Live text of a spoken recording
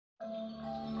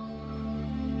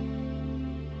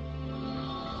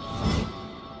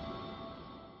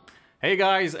Hey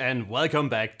guys, and welcome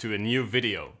back to a new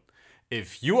video.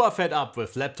 If you are fed up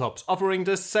with laptops offering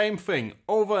the same thing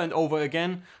over and over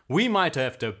again, we might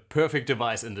have the perfect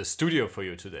device in the studio for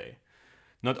you today.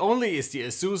 Not only is the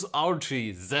Asus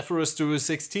ROG Zephyrus Duo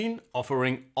 16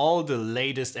 offering all the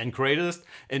latest and greatest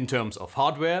in terms of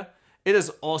hardware, it is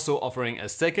also offering a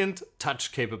second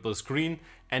touch-capable screen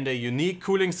and a unique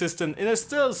cooling system in a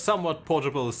still somewhat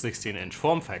portable 16-inch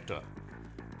form factor.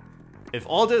 If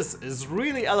all this is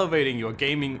really elevating your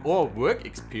gaming or work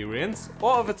experience,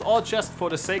 or if it's all just for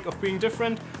the sake of being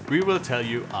different, we will tell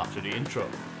you after the intro.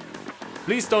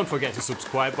 Please don't forget to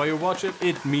subscribe while you watch it,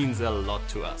 it means a lot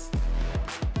to us.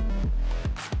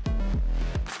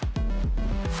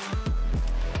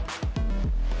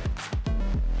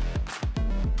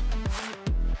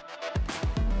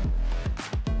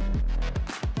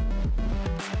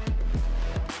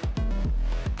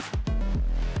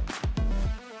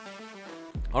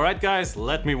 Alright guys,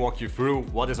 let me walk you through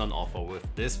what is on offer with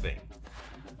this thing.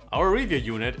 Our review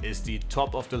unit is the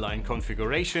top of the line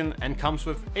configuration and comes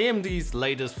with AMD's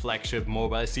latest flagship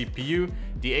mobile CPU,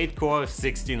 the 8-core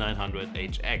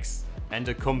 6900HX, and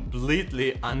a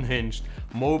completely unhinged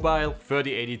mobile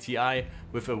 3080 Ti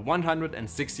with a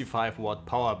 165 watt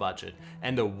power budget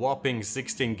and a whopping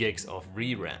 16 gigs of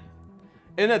RAM.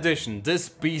 In addition, this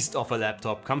beast of a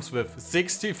laptop comes with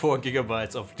 64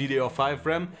 GB of DDR5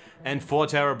 RAM and 4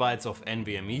 TB of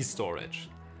NVMe storage.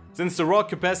 Since the raw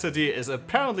capacity is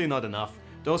apparently not enough,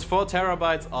 those 4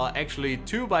 TB are actually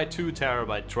 2x2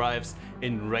 TB drives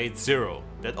in RAID 0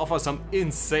 that offer some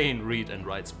insane read and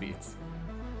write speeds.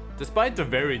 Despite the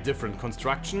very different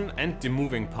construction and the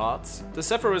moving parts, the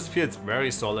Zephyrus feels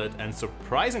very solid and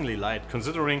surprisingly light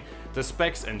considering the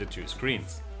specs and the two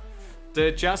screens.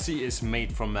 The chassis is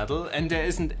made from metal and there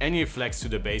isn't any flex to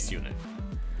the base unit.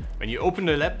 When you open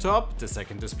the laptop, the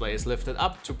second display is lifted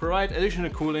up to provide additional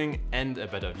cooling and a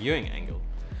better viewing angle.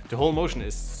 The whole motion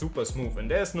is super smooth and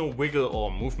there's no wiggle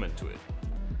or movement to it.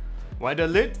 While the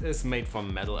lid is made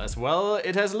from metal as well,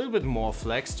 it has a little bit more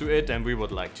flex to it than we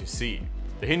would like to see.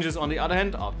 The hinges on the other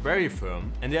hand are very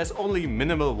firm and there's only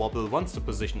minimal wobble once the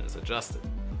position is adjusted.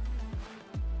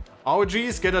 ROG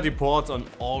scattered the ports on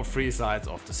all three sides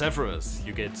of the Zephyrus.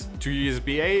 You get 2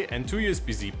 USB-A and 2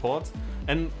 USB-C ports,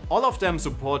 and all of them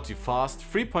support the fast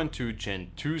 3.2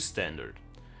 Gen 2 standard.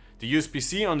 The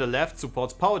USB-C on the left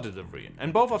supports power delivery,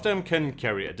 and both of them can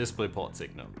carry a DisplayPort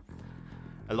signal.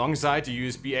 Alongside the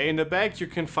USB-A in the back you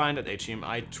can find an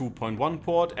HDMI 2.1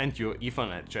 port and your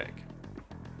Ethernet jack.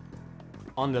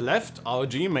 On the left,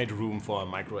 ROG made room for a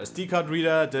micro SD card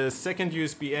reader, the second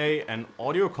USB-A, an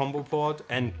audio combo port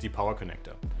and the power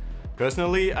connector.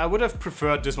 Personally, I would have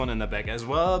preferred this one in the back as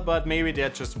well, but maybe there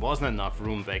just wasn't enough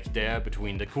room back there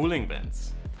between the cooling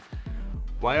vents.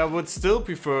 While I would still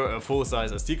prefer a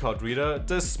full-size SD card reader,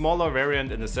 the smaller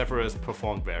variant in the Zephyrus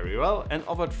performed very well and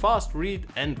offered fast read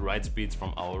and write speeds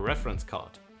from our reference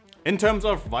card. In terms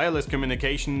of wireless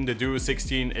communication, the Duo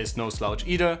 16 is no slouch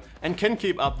either and can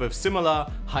keep up with similar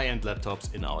high-end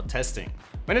laptops in our testing.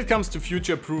 When it comes to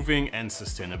future-proofing and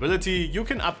sustainability, you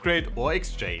can upgrade or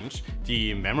exchange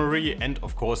the memory and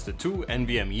of course the 2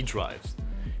 NVMe drives.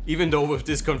 Even though with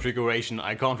this configuration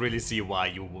I can't really see why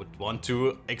you would want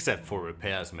to, except for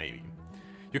repairs maybe.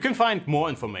 You can find more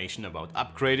information about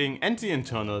upgrading and the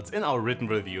internals in our written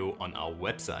review on our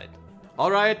website.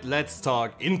 Alright, let's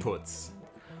talk inputs.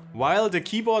 While the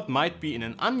keyboard might be in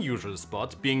an unusual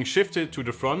spot, being shifted to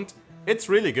the front, it's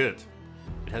really good.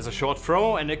 It has a short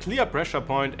throw and a clear pressure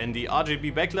point, and the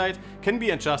RGB backlight can be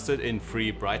adjusted in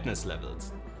 3 brightness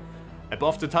levels.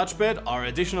 Above the touchpad are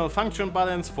additional function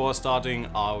buttons for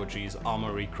starting ROG's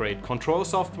Armoury Crate control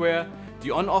software,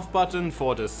 the on-off button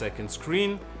for the second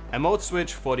screen, a mode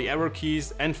switch for the arrow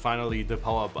keys, and finally the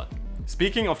power button.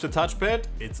 Speaking of the touchpad,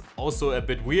 it's also a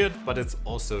bit weird, but it's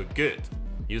also good.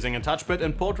 Using a touchpad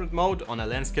in portrait mode on a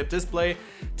landscape display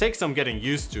takes some getting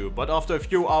used to, but after a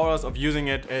few hours of using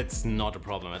it, it's not a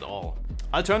problem at all.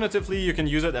 Alternatively, you can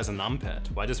use it as a numpad.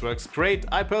 While this works great,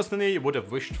 I personally would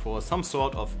have wished for some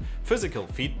sort of physical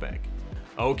feedback.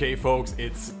 Okay folks,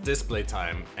 it's display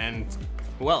time and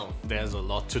well, there's a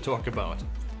lot to talk about.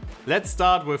 Let's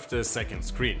start with the second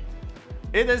screen.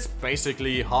 It is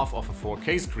basically half of a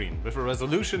 4K screen with a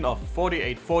resolution of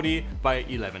 4840 by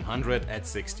 1100 at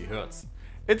 60 Hz.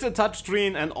 It's a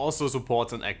touchscreen and also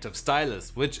supports an active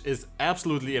stylus, which is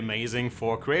absolutely amazing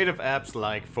for creative apps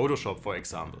like Photoshop for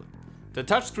example. The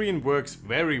touchscreen works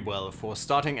very well for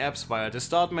starting apps via the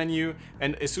start menu,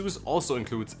 and Asus also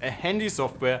includes a handy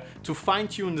software to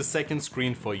fine-tune the second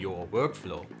screen for your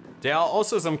workflow. There are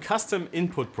also some custom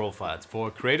input profiles for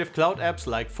Creative Cloud apps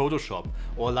like Photoshop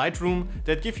or Lightroom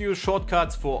that give you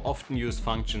shortcuts for often used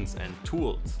functions and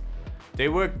tools. They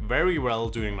worked very well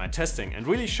during my testing and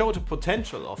really show the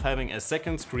potential of having a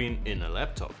second screen in a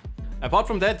laptop. Apart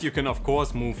from that, you can of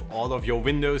course move all of your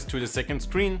windows to the second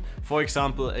screen, for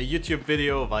example a YouTube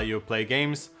video while you play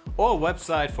games or a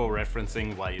website for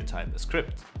referencing while you type a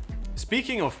script.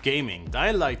 Speaking of gaming,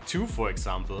 Dying Light 2 for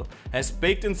example has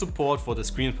baked-in support for the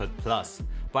ScreenPad Plus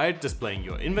by displaying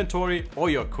your inventory or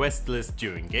your quest list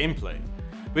during gameplay,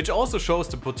 which also shows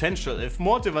the potential if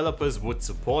more developers would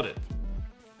support it.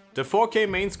 The 4K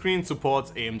main screen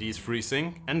supports AMD's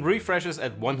FreeSync and refreshes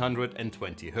at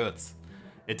 120 Hz.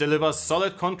 It delivers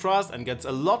solid contrast and gets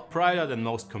a lot brighter than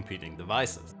most competing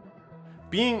devices.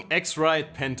 Being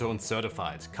X-Rite Pantone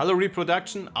certified, color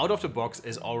reproduction out of the box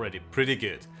is already pretty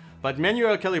good, but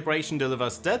manual calibration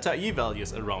delivers delta E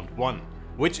values around 1,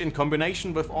 which in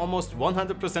combination with almost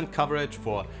 100% coverage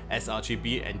for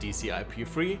sRGB and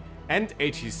DCI-P3 and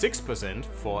 86%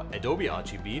 for Adobe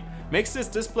RGB makes this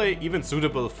display even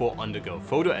suitable for on-the-go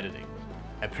photo editing.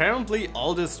 Apparently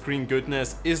all this screen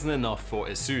goodness isn't enough for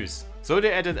Asus, so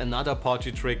they added another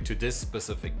party trick to this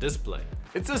specific display.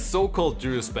 It's a so-called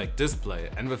dual-spec display,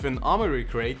 and within Armoury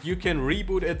Crate you can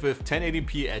reboot it with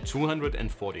 1080p at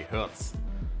 240 Hz.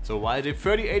 So while the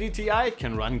 3080 Ti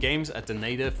can run games at the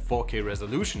native 4K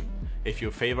resolution, if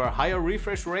you favor higher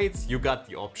refresh rates, you got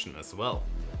the option as well.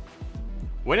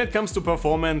 When it comes to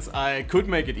performance, I could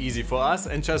make it easy for us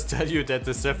and just tell you that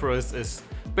the Zephyrus is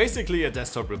basically a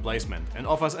desktop replacement and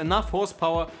offers enough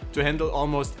horsepower to handle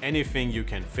almost anything you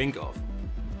can think of.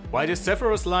 While the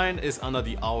Zephyrus line is under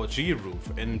the ROG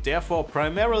roof and therefore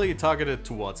primarily targeted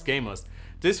towards gamers,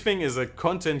 this thing is a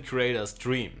content creator's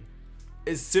dream.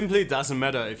 It simply doesn't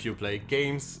matter if you play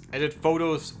games, edit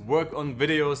photos, work on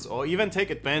videos or even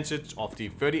take advantage of the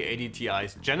 3080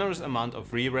 Ti's generous amount of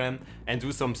VRAM and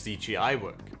do some CGI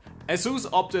work. Asus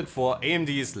opted for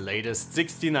AMD's latest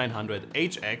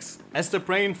 6900HX as the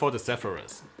brain for the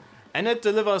Zephyrus, and it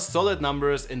delivers solid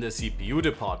numbers in the CPU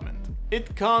department.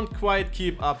 It can't quite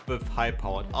keep up with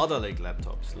high-powered Alder Lake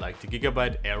laptops like the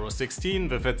Gigabyte Aero 16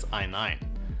 with its i9.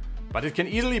 But it can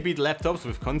easily beat laptops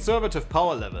with conservative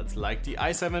power levels like the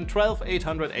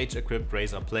i7-12800H equipped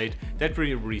Razer Blade that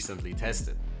we recently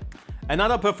tested.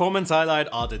 Another performance highlight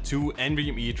are the two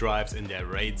NVMe drives in their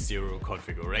RAID 0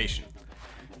 configuration.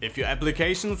 If your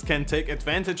applications can take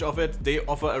advantage of it, they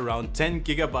offer around 10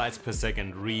 GB per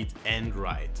second read and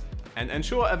write, and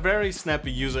ensure a very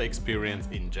snappy user experience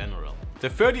in general. The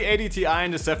 3080 Ti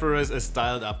in the Zephyrus is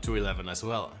dialed up to 11 as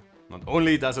well. Not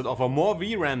only does it offer more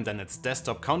VRAM than its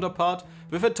desktop counterpart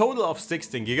with a total of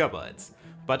 16 GB,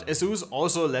 but Asus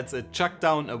also lets it chuck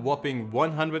down a whopping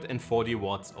 140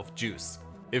 watts of juice.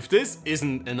 If this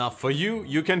isn't enough for you,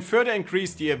 you can further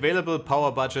increase the available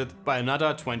power budget by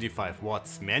another 25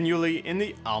 watts manually in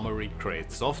the Armoury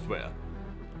Crate software.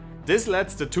 This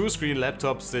lets the two-screen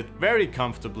laptop sit very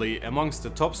comfortably amongst the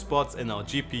top spots in our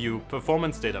GPU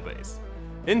performance database.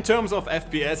 In terms of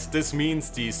FPS, this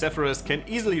means the Zephyrus can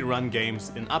easily run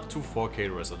games in up to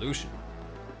 4K resolution.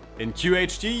 In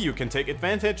QHD you can take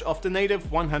advantage of the native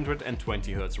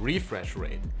 120Hz refresh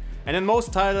rate, and in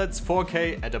most titles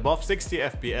 4K at above 60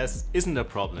 FPS isn't a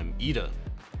problem either.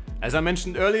 As I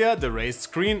mentioned earlier, the raised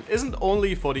screen isn't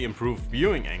only for the improved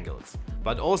viewing angles,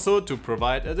 but also to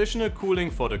provide additional cooling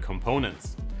for the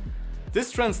components.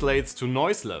 This translates to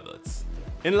noise levels.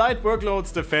 In light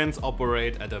workloads the fans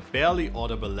operate at a barely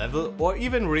audible level or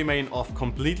even remain off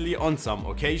completely on some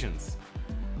occasions.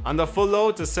 Under full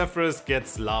load the Zephyrus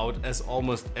gets loud as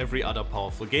almost every other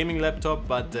powerful gaming laptop,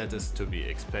 but that is to be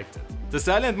expected. The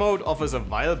silent mode offers a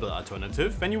viable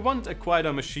alternative when you want a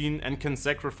quieter machine and can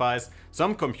sacrifice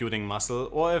some computing muscle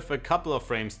or if a couple of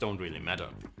frames don't really matter.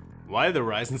 While the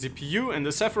Ryzen CPU in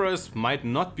the Zephyrus might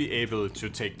not be able to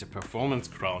take the performance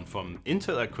crown from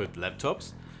Intel equipped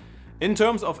laptops, in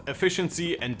terms of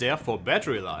efficiency and therefore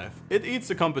battery life, it eats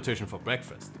the competition for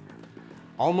breakfast.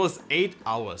 Almost 8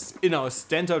 hours in our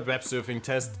standard web surfing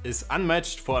test is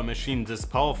unmatched for a machine this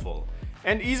powerful,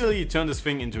 and easily turn this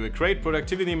thing into a great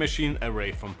productivity machine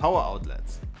away from power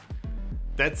outlets.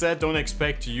 That said, don't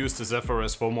expect to use the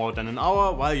Zephyrus for more than an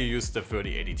hour while you use the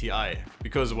 3080 Ti,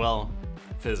 because well,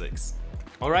 physics.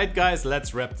 Alright guys,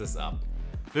 let's wrap this up.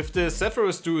 With the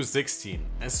Zephyrus Duo 16,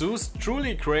 Asus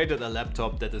truly created a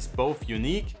laptop that is both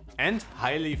unique and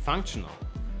highly functional.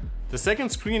 The second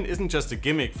screen isn't just a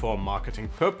gimmick for marketing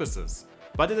purposes,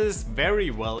 but it is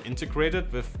very well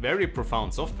integrated with very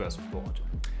profound software support.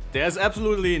 There's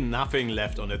absolutely nothing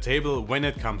left on the table when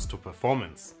it comes to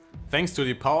performance. thanks to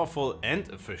the powerful and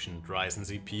efficient Ryzen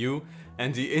CPU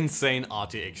and the insane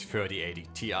RTX 3080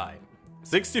 Ti.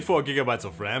 64 GB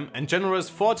of RAM and generous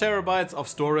 4 TB of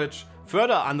storage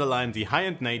further underline the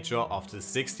high-end nature of the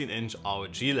 16-inch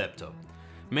ROG laptop,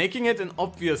 making it an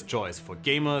obvious choice for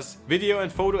gamers, video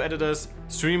and photo editors,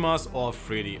 streamers or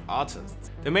 3D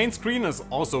artists. The main screen is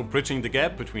also bridging the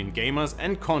gap between gamers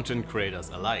and content creators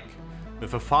alike,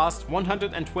 with a fast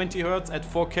 120Hz at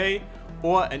 4K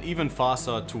or an even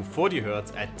faster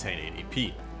 240Hz at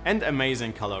 1080p, and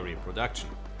amazing color reproduction.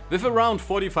 With around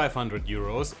 4,500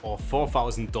 euros or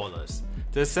 $4,000,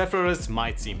 the Zephyrus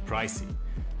might seem pricey.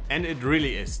 And it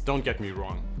really is, don't get me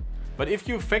wrong. But if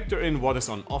you factor in what is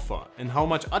on offer and how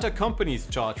much other companies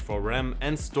charge for RAM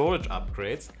and storage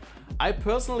upgrades, I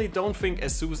personally don't think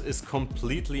Asus is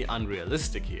completely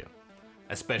unrealistic here,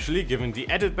 especially given the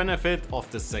added benefit of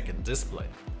the second display.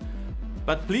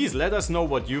 But please let us know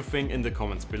what you think in the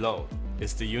comments below.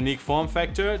 Is the unique form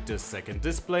factor, the second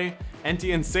display and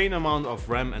the insane amount of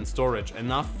RAM and storage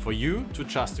enough for you to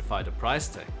justify the price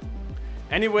tag?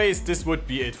 Anyways, this would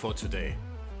be it for today.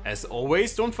 As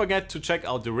always, don't forget to check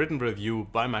out the written review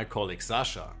by my colleague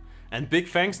Sasha. And big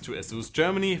thanks to Asus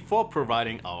Germany for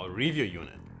providing our review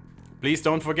unit. Please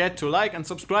don't forget to like and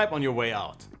subscribe on your way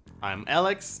out. I'm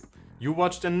Alex, you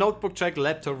watched a Notebook Check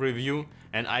laptop review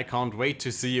and I can't wait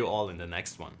to see you all in the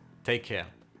next one. Take care.